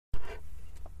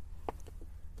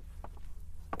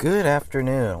Good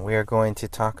afternoon. We are going to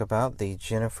talk about the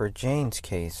Jennifer Jaynes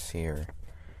case here.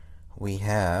 We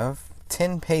have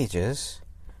 10 pages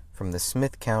from the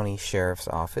Smith County Sheriff's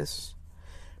Office.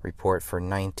 Report for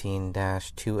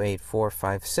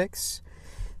 19-28456.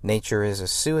 Nature is a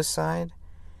suicide.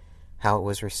 How it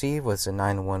was received was a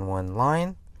 911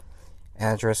 line.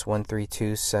 Address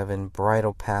 1327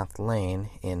 Bridle Path Lane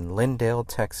in Lindale,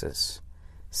 Texas,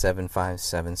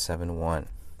 75771.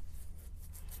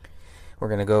 We're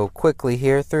going to go quickly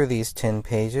here through these 10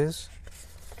 pages.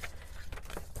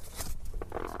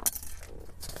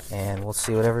 And we'll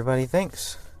see what everybody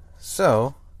thinks.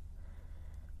 So,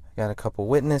 I got a couple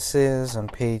witnesses on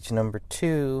page number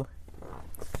 2.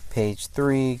 Page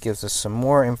 3 gives us some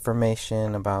more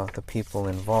information about the people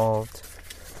involved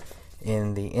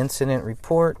in the incident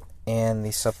report and the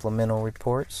supplemental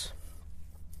reports.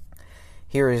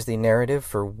 Here is the narrative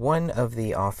for one of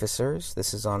the officers.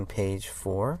 This is on page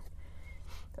 4.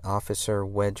 Officer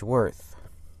Wedgeworth.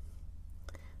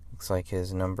 Looks like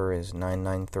his number is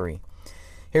 993.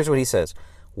 Here's what he says.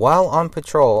 While on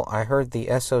patrol, I heard the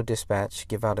SO dispatch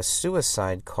give out a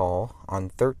suicide call on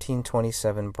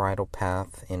 1327 Bridle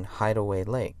Path in Hideaway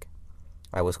Lake.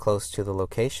 I was close to the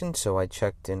location, so I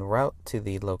checked en route to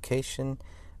the location.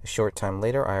 A short time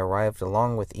later, I arrived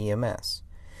along with EMS.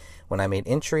 When I made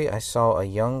entry, I saw a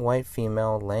young white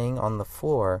female laying on the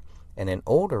floor and an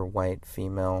older white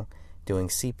female doing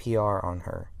CPR on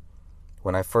her.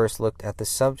 When I first looked at the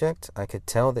subject, I could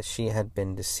tell that she had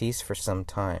been deceased for some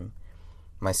time.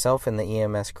 Myself and the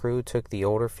EMS crew took the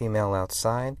older female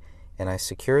outside, and I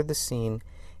secured the scene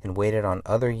and waited on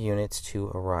other units to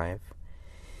arrive.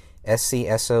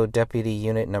 SCSO Deputy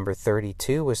Unit Number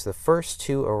 32 was the first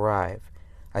to arrive.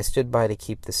 I stood by to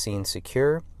keep the scene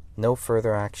secure. No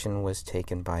further action was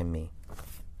taken by me.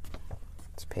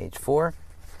 It's page 4.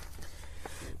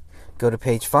 Go to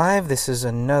page 5. This is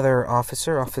another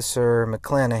officer, Officer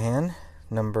McClanahan,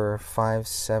 number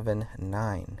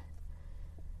 579.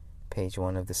 Page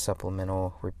 1 of the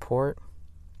supplemental report.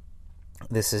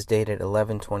 This is dated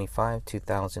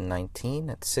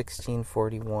 11/25/2019 at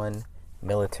 16:41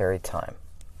 military time.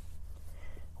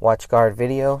 Watch guard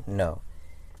video? No.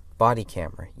 Body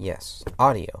camera? Yes.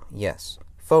 Audio? Yes.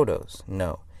 Photos?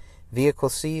 No. Vehicle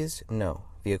seized? No.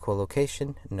 Vehicle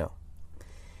location? No.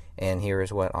 And here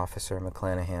is what Officer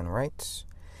McClanahan writes.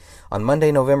 On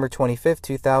Monday, November 25th,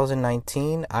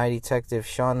 2019, I, Detective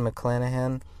Sean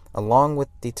McClanahan, along with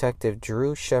Detective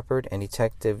Drew Shepard and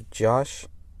Detective Josh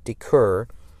DeCur,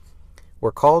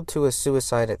 were called to a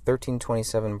suicide at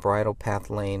 1327 Bridle Path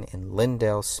Lane in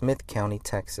Lindale, Smith County,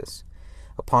 Texas.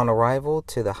 Upon arrival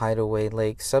to the Hideaway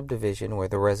Lake subdivision where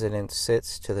the residence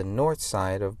sits to the north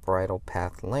side of Bridle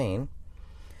Path Lane,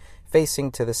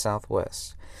 facing to the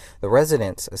southwest. The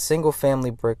residence, a single-family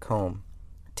brick home,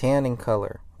 tan in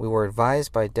color. We were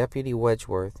advised by Deputy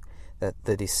Wedgeworth that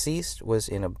the deceased was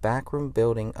in a backroom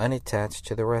building unattached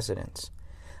to the residence.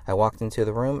 I walked into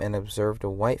the room and observed a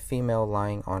white female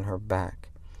lying on her back.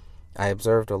 I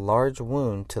observed a large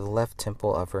wound to the left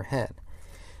temple of her head.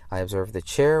 I observed the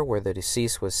chair where the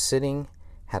deceased was sitting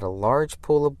had a large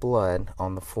pool of blood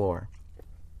on the floor.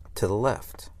 To the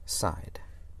left side.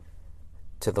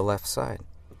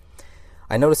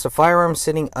 I noticed a firearm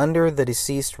sitting under the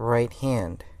deceased's right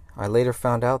hand. I later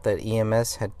found out that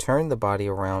EMS had turned the body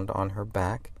around on her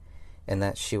back and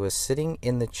that she was sitting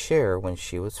in the chair when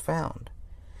she was found.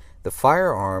 The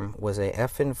firearm was a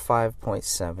FN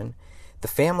 5.7. The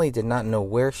family did not know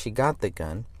where she got the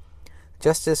gun.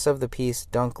 Justice of the Peace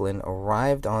Dunklin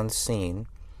arrived on scene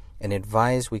and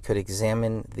advised we could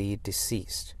examine the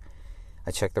deceased.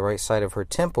 I checked the right side of her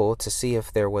temple to see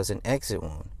if there was an exit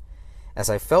wound. As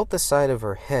I felt the side of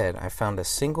her head, I found a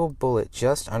single bullet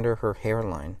just under her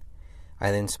hairline.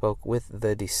 I then spoke with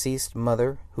the deceased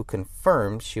mother, who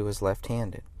confirmed she was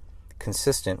left-handed,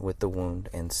 consistent with the wound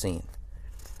and scene.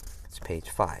 It's page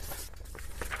 5.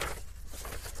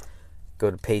 Go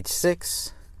to page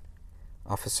 6.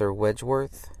 Officer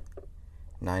Wedgeworth,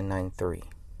 993.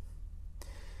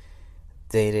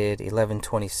 Dated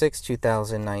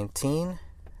 11/26/2019,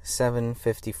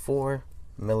 7:54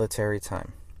 military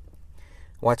time.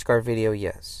 Watch guard video,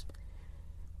 yes.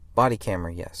 Body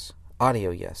camera, yes.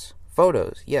 Audio, yes.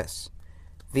 Photos, yes.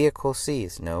 Vehicle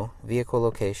seized, no. Vehicle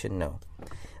location, no.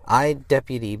 I,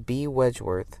 Deputy B.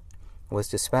 Wedgeworth, was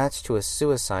dispatched to a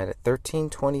suicide at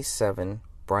 1327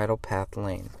 Bridle Path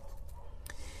Lane.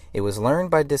 It was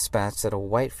learned by dispatch that a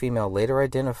white female later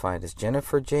identified as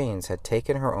Jennifer Jaynes had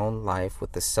taken her own life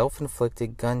with a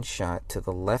self-inflicted gunshot to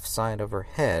the left side of her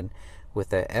head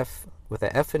with a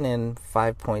F&N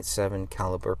 5.7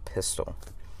 caliber pistol.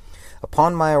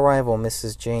 Upon my arrival,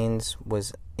 Mrs. Jaynes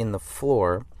was in the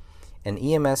floor and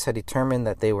EMS had determined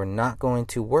that they were not going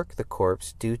to work the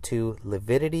corpse due to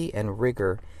lividity and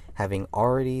rigor having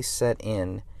already set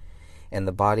in, and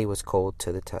the body was cold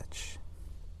to the touch.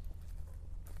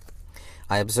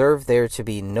 I observed there to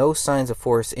be no signs of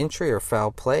forced entry or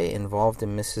foul play involved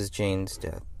in Mrs. Jaynes'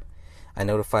 death. I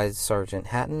notified Sergeant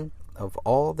Hatton of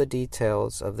all the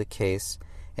details of the case,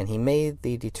 and he made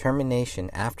the determination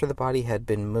after the body had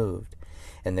been moved,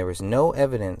 and there was no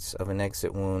evidence of an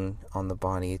exit wound on the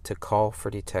body to call for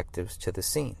detectives to the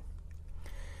scene.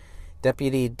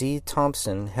 Deputy D.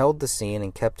 Thompson held the scene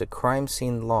and kept a crime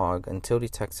scene log until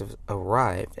detectives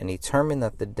arrived and determined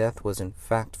that the death was in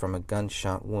fact from a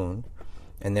gunshot wound,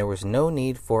 and there was no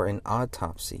need for an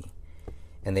autopsy,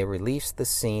 and they released the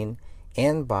scene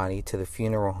and body to the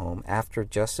funeral home after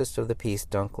Justice of the Peace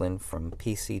Dunklin from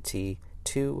PCT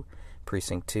 2,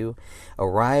 Precinct 2,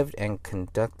 arrived and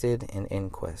conducted an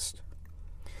inquest.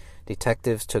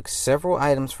 Detectives took several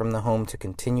items from the home to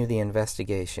continue the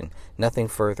investigation. Nothing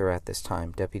further at this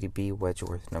time. Deputy B.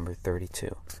 Wedgeworth, number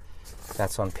 32.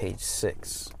 That's on page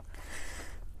 6.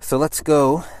 So let's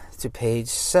go to page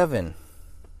 7.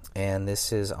 And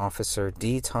this is Officer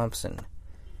D. Thompson,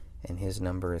 and his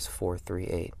number is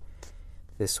 438.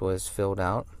 This was filled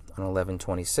out on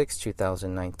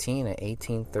 11/26/2019 at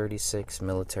 18:36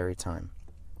 military time.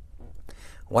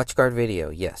 Watchguard video,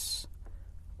 yes.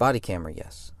 Body camera,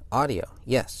 yes. Audio,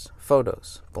 yes.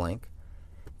 Photos, blank.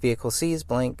 Vehicle seized,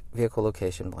 blank. Vehicle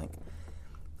location, blank.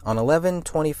 On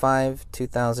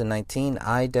 11/25/2019,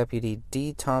 I, Deputy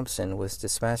D. Thompson, was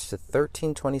dispatched to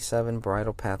 1327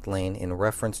 Bridle Path Lane in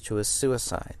reference to a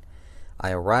suicide. I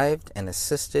arrived and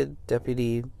assisted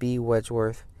Deputy B.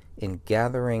 Wedgeworth in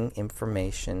gathering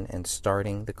information and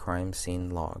starting the crime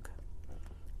scene log.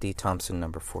 D. Thompson,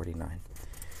 number 49.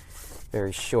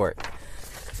 Very short.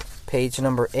 Page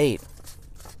number 8.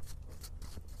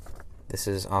 This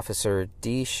is Officer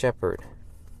D. Shepard,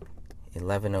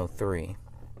 1103.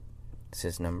 It's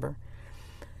his number.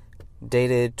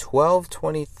 Dated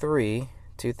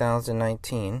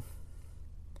 12/23/2019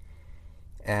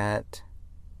 at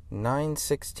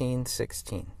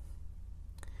 9:16:16.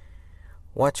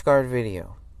 Watchguard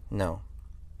video, no.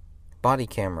 Body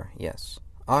camera, yes.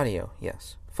 Audio,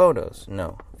 yes. Photos,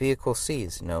 no. Vehicle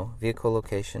seized, no. Vehicle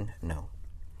location, no.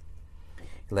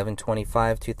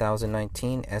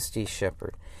 11/25/2019, SD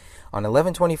Shepard. On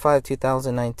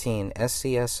 11/25/2019,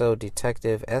 SCSO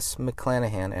Detective S.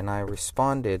 McClanahan and I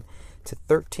responded to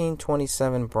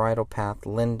 1327 Bridle Path,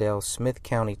 Lindale, Smith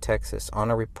County, Texas,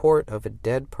 on a report of a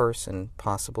dead person,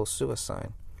 possible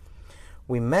suicide.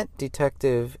 We met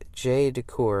Detective J.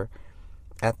 DeCour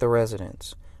at the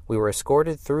residence. We were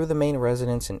escorted through the main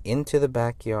residence and into the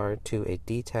backyard to a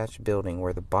detached building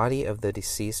where the body of the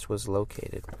deceased was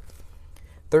located.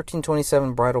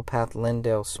 1327 Bridle Path,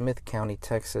 Lindale, Smith County,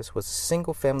 Texas, was a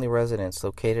single-family residence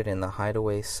located in the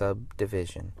Hideaway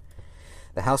subdivision.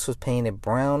 The house was painted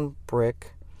brown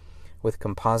brick with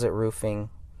composite roofing,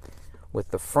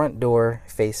 with the front door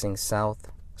facing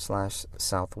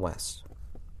south/southwest.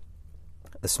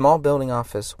 The small building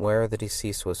office where the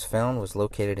deceased was found was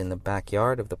located in the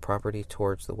backyard of the property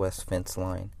towards the west fence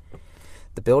line.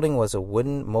 The building was a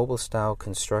wooden mobile-style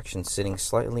construction sitting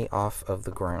slightly off of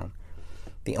the ground.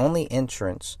 The only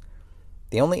entrance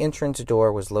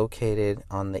door was located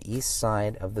on the east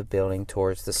side of the building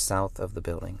towards the south of the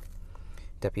building.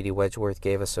 Deputy Wedgeworth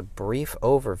gave us a brief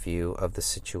overview of the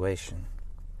situation.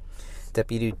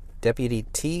 Deputy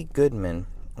T. Goodman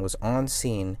was on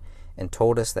scene and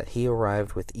told us that he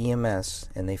arrived with EMS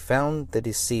and they found the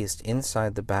deceased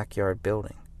inside the backyard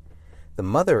building. The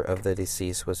mother of the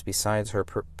deceased was beside her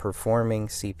performing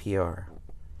CPR.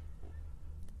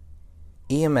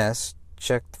 EMS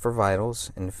checked for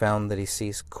vitals and found the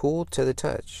deceased cool to the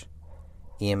touch.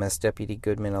 EMS Deputy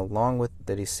Goodman, along with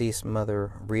the deceased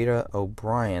mother, Rita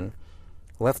O'Brien,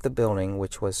 left the building,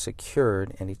 which was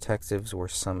secured, and detectives were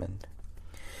summoned.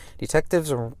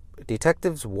 Detectives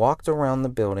walked around the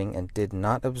building and did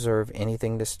not observe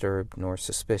anything disturbed nor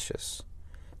suspicious.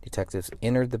 Detectives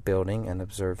entered the building and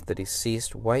observed the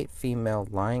deceased white female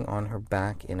lying on her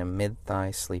back in a mid-thigh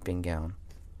sleeping gown.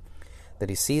 The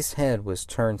deceased's head was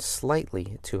turned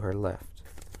slightly to her left.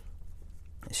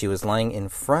 She was lying in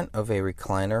front of a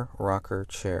recliner rocker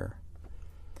chair.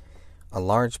 A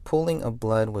large pooling of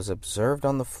blood was observed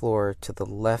on the floor to the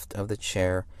left of the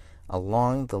chair,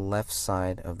 along the left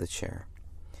side of the chair.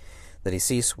 The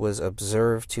deceased was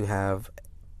observed to have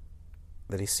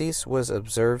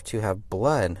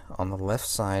blood on the left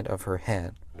side of her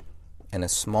head and a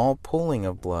small pooling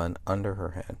of blood under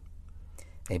her head.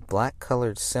 A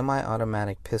black-colored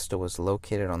semi-automatic pistol was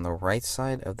located on the right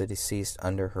side of the deceased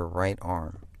under her right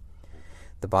arm.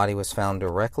 The body was found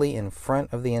directly in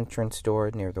front of the entrance door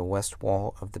near the west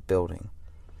wall of the building.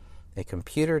 A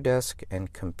computer desk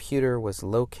and computer was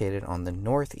located on the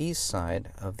northeast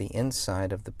side of the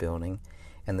inside of the building,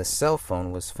 and the cell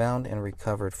phone was found and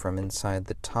recovered from inside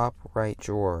the top right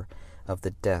drawer of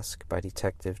the desk by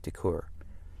Detective DeCoeur.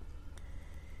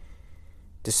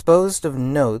 Disposed of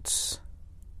notes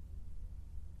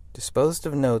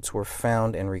were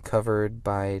found and recovered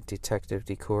by Detective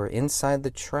DeCoeur inside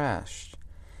the trash.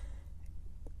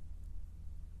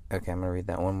 Okay, I'm going to read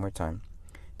that one more time.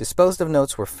 Disposed of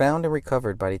notes were found and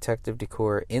recovered by Detective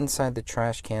DeCoeur inside the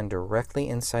trash can directly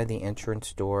inside the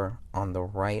entrance door on the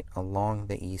right along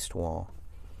the east wall.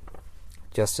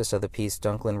 Justice of the Peace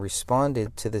Dunklin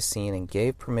responded to the scene and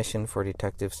gave permission for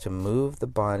detectives to move the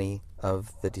body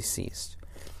of the deceased.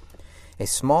 A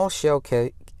small shell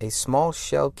casing,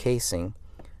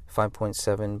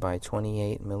 5.7 by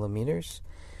 28 millimeters,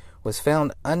 was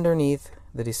found underneath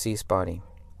the deceased body.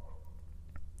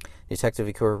 Detective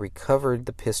DeCoeur recovered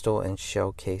the pistol and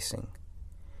shell casing.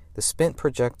 The spent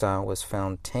projectile was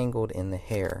found tangled in the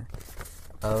hair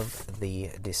of the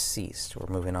deceased. We're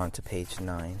moving on to page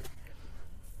 9.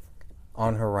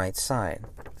 On her right side,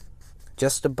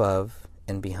 just above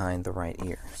and behind the right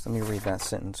ear. So let me read that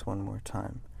sentence one more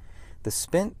time. The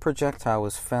spent projectile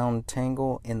was found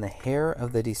tangled in the hair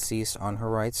of the deceased on her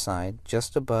right side,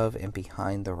 just above and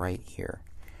behind the right ear.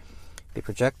 The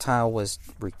projectile was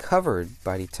recovered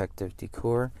by Detective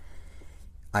DeCoeur.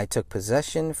 I took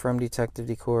possession from Detective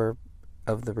DeCoeur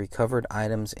of the recovered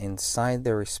items inside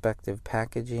their respective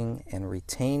packaging and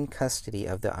retained custody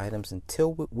of the items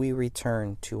until we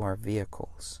returned to our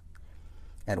vehicles,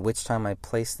 at which time I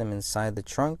placed them inside the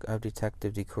trunk of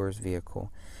Detective DeCoeur's vehicle.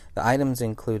 The items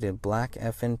included black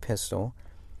FN pistol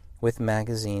with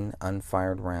magazine,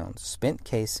 unfired rounds, spent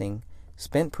casing,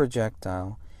 spent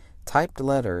projectile, typed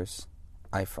letters,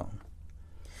 iPhone.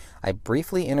 I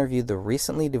briefly interviewed the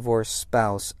recently divorced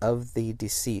spouse of the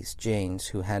deceased, Jaynes,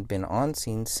 who had been on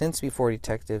scene since before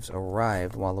detectives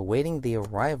arrived while awaiting the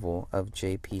arrival of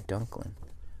J.P. Dunklin.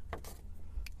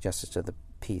 Justice of the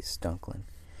Peace Dunklin.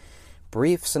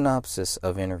 Brief synopsis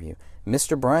of interview.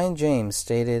 Mr. Brian Jaynes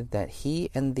stated that he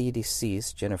and the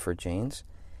deceased, Jennifer Jaynes,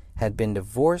 had been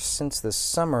divorced since the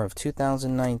summer of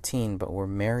 2019 but were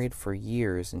married for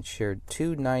years and shared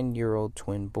 2 9-year-old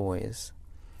twin boys.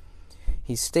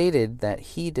 He stated that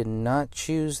he did not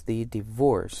choose the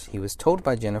divorce. He was told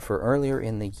by Jennifer earlier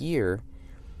in the year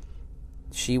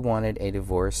she wanted a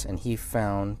divorce, and he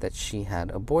found that she had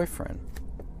a boyfriend.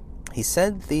 He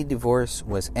said the divorce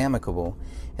was amicable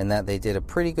and that they did a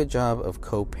pretty good job of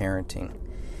co-parenting.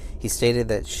 He stated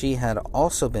that she had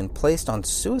also been placed on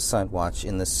suicide watch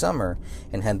in the summer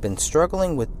and had been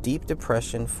struggling with deep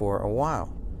depression for a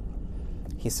while.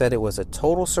 He said it was a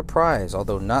total surprise,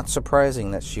 although not surprising,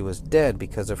 that she was dead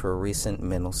because of her recent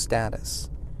mental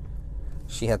status.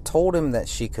 She had told him that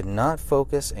she could not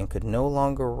focus and could no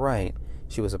longer write.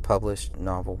 She was a published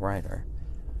novel writer.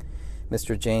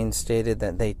 Mr. Jaynes stated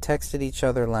that they texted each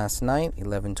other last night,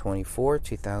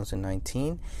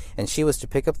 11/24/2019, and she was to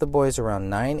pick up the boys around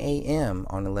 9 a.m.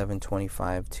 on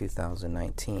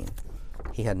 11/25/2019.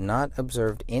 He had not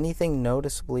observed anything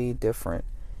noticeably different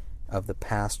of the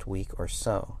past week or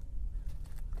so.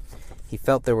 He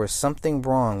felt there was something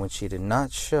wrong when she did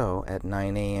not show at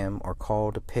 9 a.m. or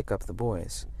call to pick up the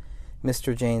boys.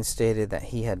 Mr. Jaynes stated that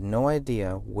he had no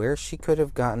idea where she could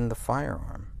have gotten the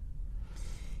firearm.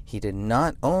 He did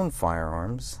not own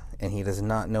firearms, and he does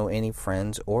not know any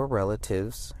friends or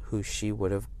relatives who she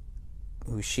would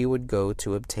go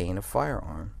to obtain a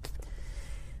firearm.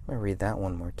 I'm going to read that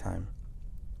one more time.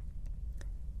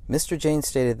 Mr. Jaynes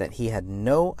stated that he had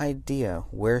no idea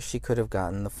where she could have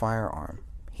gotten the firearm.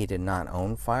 He did not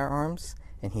own firearms,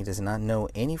 and he does not know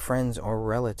any friends or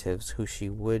relatives who she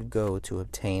would go to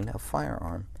obtain a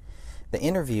firearm. The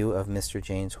interview of Mr.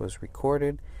 Jaynes was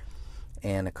recorded,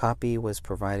 and a copy was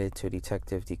provided to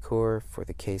Detective DeCoeur for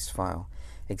the case file.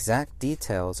 Exact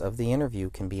details of the interview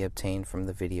can be obtained from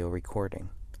the video recording.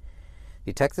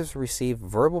 Detectives received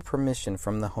verbal permission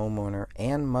from the homeowner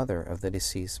and mother of the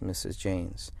deceased, Mrs.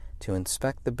 Jaynes, to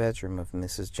inspect the bedroom of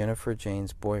Mrs. Jennifer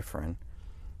Jaynes' boyfriend,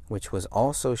 which was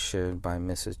also shared by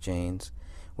Mrs. Jaynes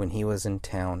when he was in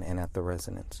town and at the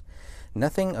residence.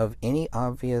 Nothing of any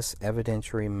obvious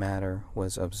evidentiary matter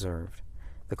was observed.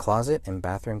 The closet and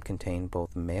bathroom contained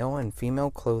both male and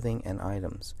female clothing and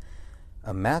items.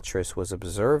 A mattress was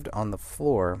observed on the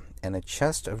floor, and a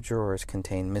chest of drawers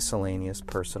contained miscellaneous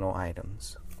personal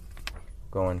items.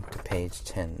 Going to page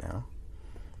 10 now.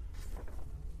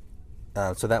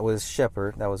 So that was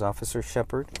Shepard. That was Officer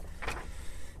Shepard.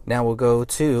 Now we'll go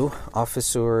to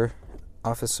Officer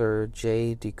Officer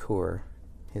J. Decour.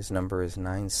 His number is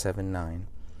 979.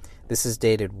 This is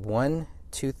dated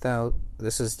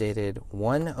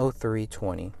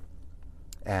 10320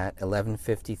 at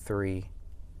 11:53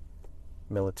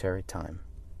 military time.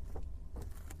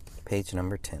 Page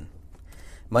number 10.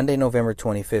 Monday, November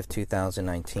 25th,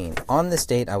 2019. On this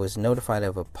date, I was notified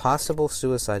of a possible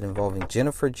suicide involving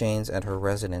Jennifer Jaynes at her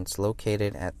residence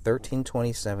located at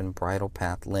 1327 Bridle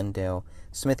Path, Lindale,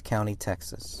 Smith County,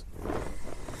 Texas.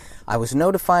 I was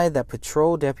notified that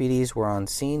patrol deputies were on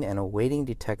scene and awaiting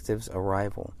detectives'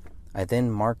 arrival. I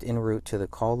then marked en route to the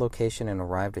call location and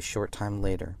arrived a short time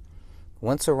later.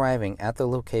 Once arriving at the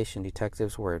location,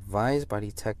 detectives were advised by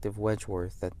Detective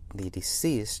Wedgeworth that the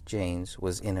deceased, Jaynes,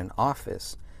 was in an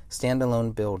office,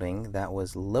 standalone building that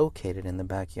was located in the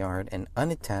backyard and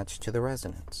unattached to the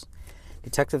residence.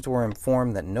 Detectives were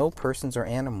informed that no persons or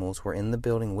animals were in the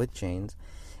building with Jaynes,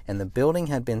 and the building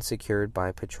had been secured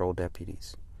by patrol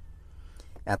deputies.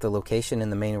 At the location in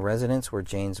the main residence were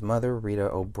Jaynes' mother,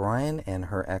 Rita O'Brien, and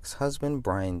her ex-husband,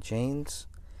 Brian Jaynes.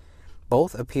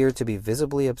 Both appeared to be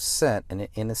visibly upset and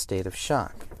in a state of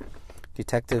shock.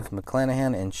 Detective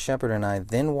McClanahan and Shepard and I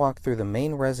then walked through the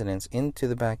main residence into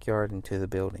the backyard and to the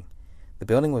building. The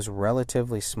building was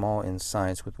relatively small in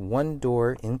size, with one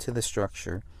door into the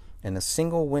structure and a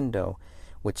single window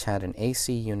which had an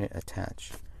AC unit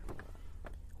attached.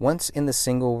 Once in the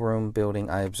single-room building,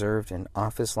 I observed an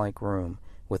office-like room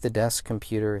with a desk,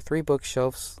 computer, three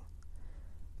bookshelf-like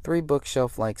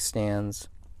stands,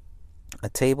 a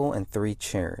table, and 3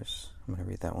 chairs. I'm going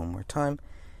to read that one more time.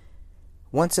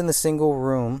 Once in the single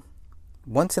room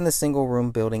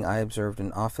building, I observed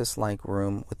an office-like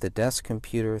room with a desk,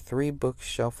 computer, 3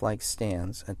 bookshelf-like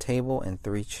stands, a table, and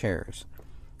 3 chairs.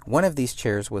 One of these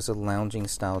chairs was a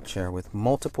lounging-style chair with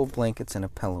multiple blankets and a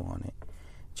pillow on it.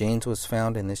 Jaynes was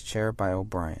found in this chair by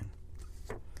O'Brien.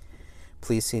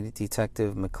 Please see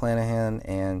Detective McClanahan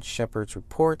and Shepard's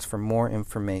reports for more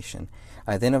information.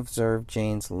 I then observed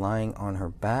Jaynes lying on her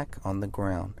back on the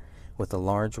ground with a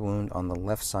large wound on the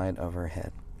left side of her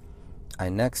head. I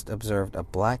next observed a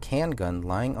black handgun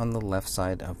lying on the left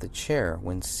side of the chair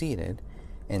when seated,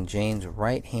 and Jaynes'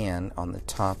 right hand on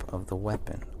top of the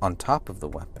weapon.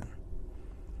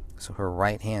 So her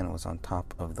right hand was on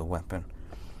top of the weapon,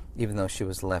 even though she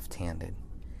was left-handed.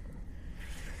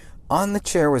 On the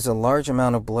chair was a large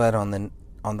amount of blood on the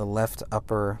left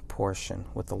upper portion,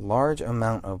 with a large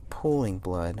amount of pooling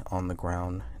blood on the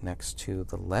ground next to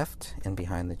the left and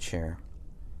behind the chair.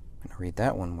 I'm going to read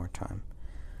that one more time.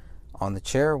 On the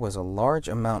chair was a large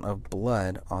amount of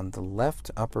blood on the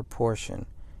left upper portion,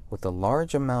 with a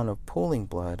large amount of pooling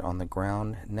blood on the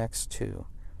ground next to,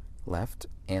 left,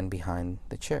 and behind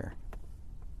the chair.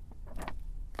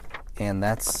 And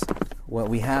that's what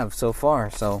we have so far.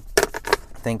 So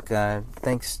thank you,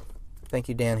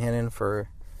 Dan Hennon, for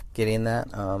getting that.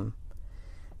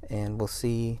 And we'll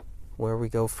see where we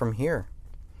go from here.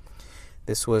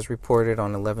 This was reported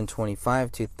on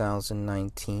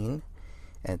 11/25/2019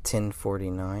 at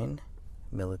 10:49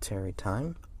 military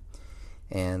time.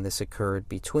 And this occurred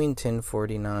between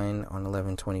 10:49 on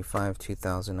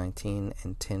 11/25/2019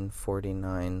 and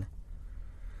 10:49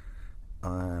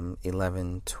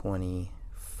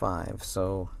 11:25.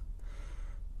 So,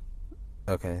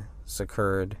 okay, this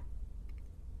occurred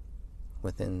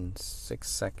within 6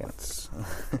 seconds.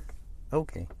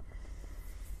 Okay.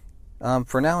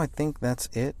 For now, I think that's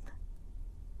it.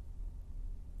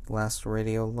 Last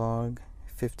radio log,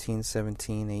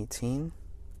 15/17/18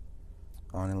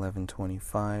 on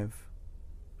 11/25.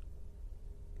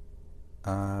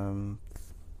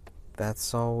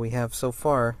 That's all we have so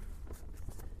far.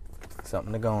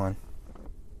 Something to go on.